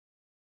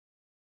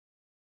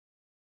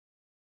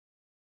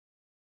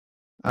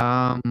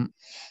I'm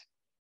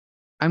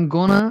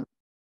gonna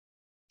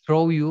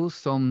throw you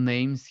some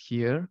names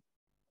here,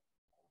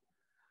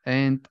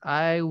 and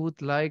I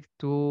would like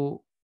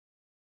to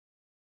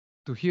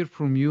hear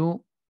from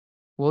you.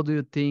 What do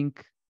you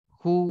think?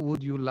 Who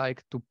would you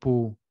like to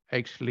pull?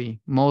 Actually,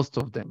 most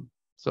of them.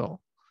 So,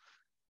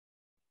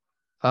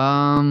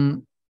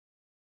 I'm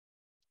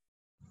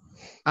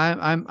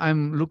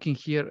looking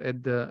here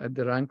at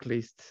the rank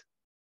list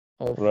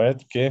of Right.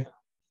 Okay.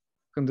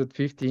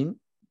 115.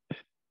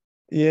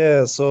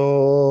 Yeah.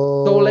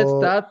 So let's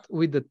start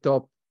with the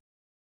top.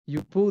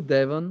 You pull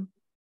Devon.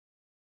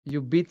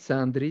 You beat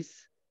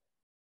Sandris.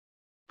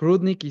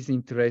 Prudnik is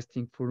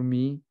interesting for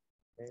me.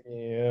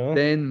 Yeah.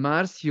 Then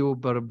Marcio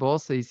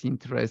Barbosa is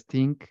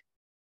interesting.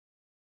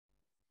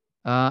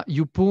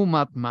 You pull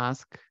Matt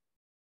Mask.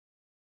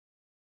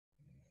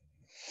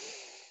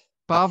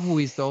 Pavu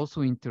is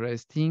also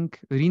interesting.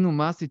 Rino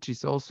Masic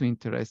is also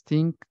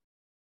interesting.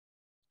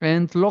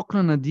 And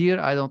Lachlan Nadir,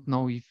 I don't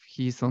know if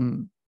he's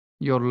on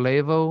your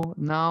level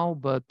now,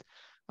 but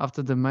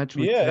after the match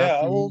with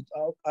Krasin,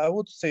 I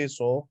would say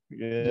so.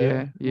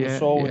 yeah, We yeah,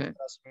 saw with yeah.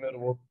 Casimir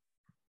what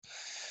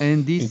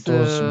And this it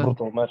was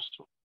brutal match.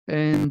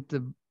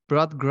 and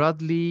Brad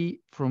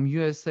Gradley from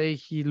USA,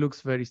 he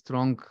looks very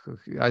strong.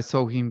 I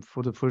saw him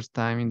for the first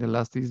time in the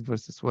last East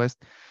versus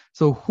West.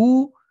 So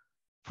who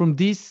from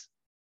these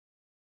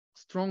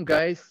strong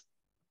guys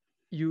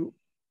you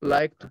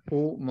like to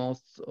pull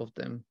most of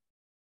them?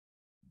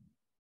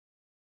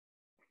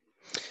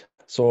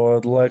 So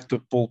I'd like to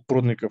pull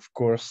Prudnik, of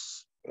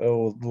course. I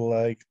would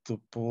like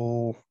to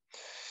pull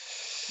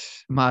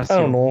Marcio. I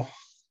don't know.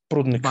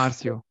 Prudnik.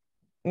 Marcio.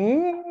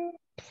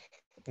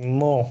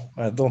 No,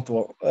 I don't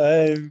want.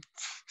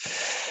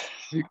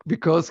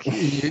 Because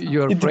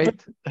you're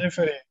afraid.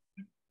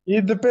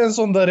 It depends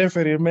on the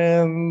referee,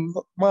 man.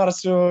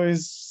 Marcio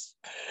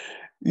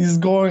is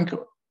going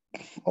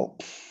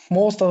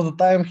most of the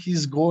time.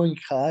 He's going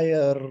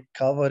higher,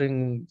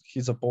 covering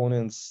his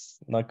opponent's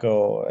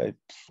knuckle.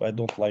 I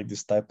don't like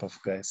this type of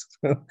guys.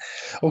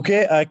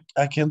 Okay,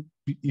 I can.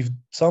 If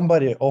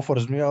somebody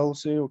offers me, I'll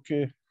say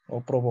okay,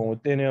 no problem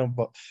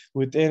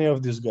with any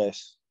of these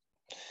guys.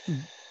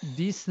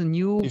 This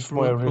new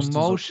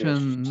promotion,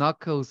 okay.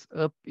 Knuckles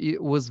Up,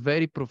 it was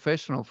very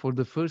professional. For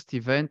the first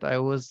event, I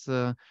was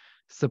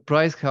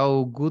surprised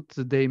how good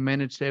they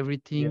managed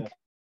everything.